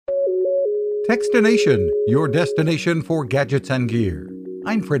Techstination, your destination for gadgets and gear.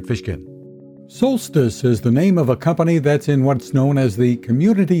 I'm Fred Fishkin. Solstice is the name of a company that's in what's known as the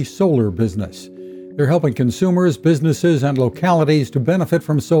community solar business. They're helping consumers, businesses, and localities to benefit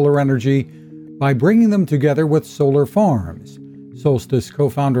from solar energy by bringing them together with solar farms. Solstice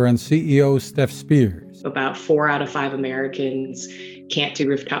co-founder and CEO Steph Spears. About 4 out of 5 Americans can't do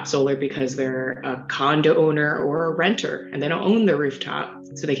rooftop solar because they're a condo owner or a renter and they don't own their rooftop,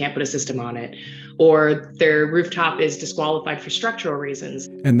 so they can't put a system on it. Or their rooftop is disqualified for structural reasons.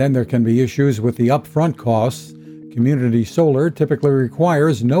 And then there can be issues with the upfront costs. Community solar typically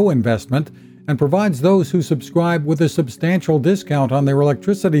requires no investment and provides those who subscribe with a substantial discount on their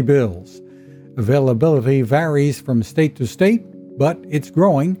electricity bills. Availability varies from state to state, but it's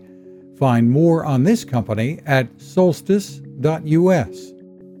growing. Find more on this company at solstice.us.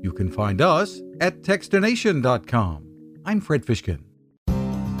 You can find us at techstination.com. I'm Fred Fishkin.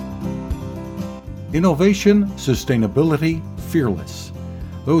 Innovation, sustainability, fearless.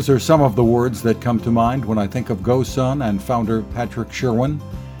 Those are some of the words that come to mind when I think of GoSun and founder Patrick Sherwin.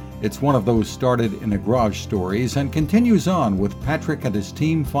 It's one of those started in a garage stories and continues on with Patrick and his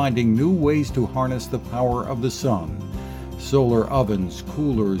team finding new ways to harness the power of the sun. Solar ovens,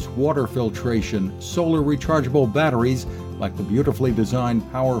 coolers, water filtration, solar rechargeable batteries like the beautifully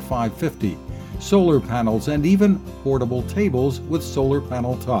designed Power 550, solar panels, and even portable tables with solar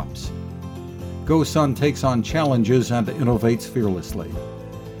panel tops. GoSun takes on challenges and innovates fearlessly.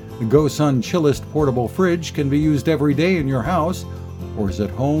 The GoSun Chillest portable fridge can be used every day in your house or is at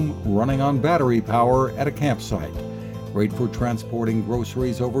home running on battery power at a campsite. Great for transporting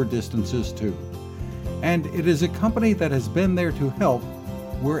groceries over distances too. And it is a company that has been there to help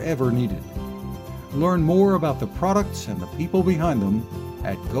wherever needed. Learn more about the products and the people behind them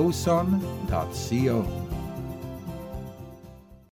at gosun.co.